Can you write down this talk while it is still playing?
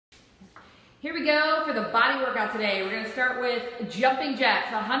Here we go for the body workout today. We're going to start with jumping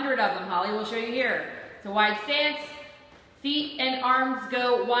jacks, 100 of them. Holly will show you here. It's a wide stance. Feet and arms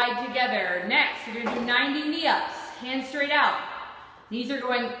go wide together. Next, you're going to do 90 knee-ups, hands straight out. Knees are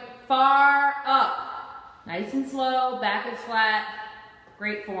going far up. Nice and slow, back is flat.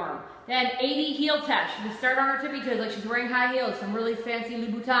 Great form. Then 80 heel taps. She's going to start on her tippy toes like she's wearing high heels, some really fancy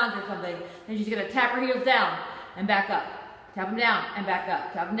Louboutins or something. Then she's going to tap her heels down and back up. Tap them down and back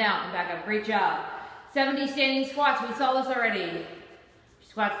up. Tap them down and back up. Great job. 70 standing squats. We saw this already. She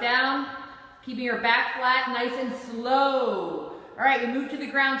squats down, keeping her back flat, nice and slow. All right, we move to the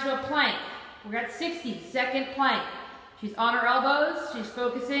ground to a plank. We're at 60, second plank. She's on her elbows. She's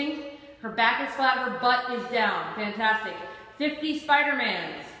focusing. Her back is flat. Her butt is down. Fantastic. 50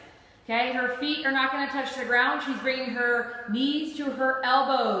 Spider-Mans. Okay, her feet are not going to touch the ground. She's bringing her knees to her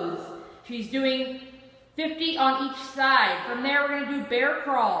elbows. She's doing 50 on each side. From there, we're going to do bear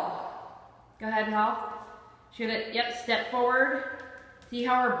crawl. Go ahead, Hal. She's going to, step forward. See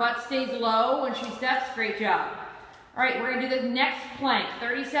how her butt stays low when she steps? Great job. All right, we're going to do the next plank.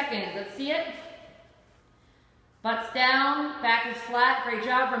 30 seconds. Let's see it. Butt's down, back is flat. Great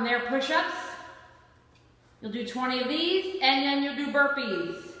job. From there, push-ups. You'll do 20 of these, and then you'll do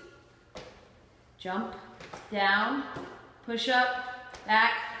burpees. Jump, down, push up,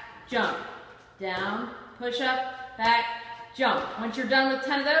 back, jump. Down, push up, back, jump. Once you're done with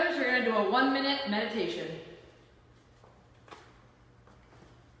 10 of those, you're going to do a 1-minute meditation.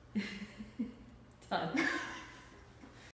 Done.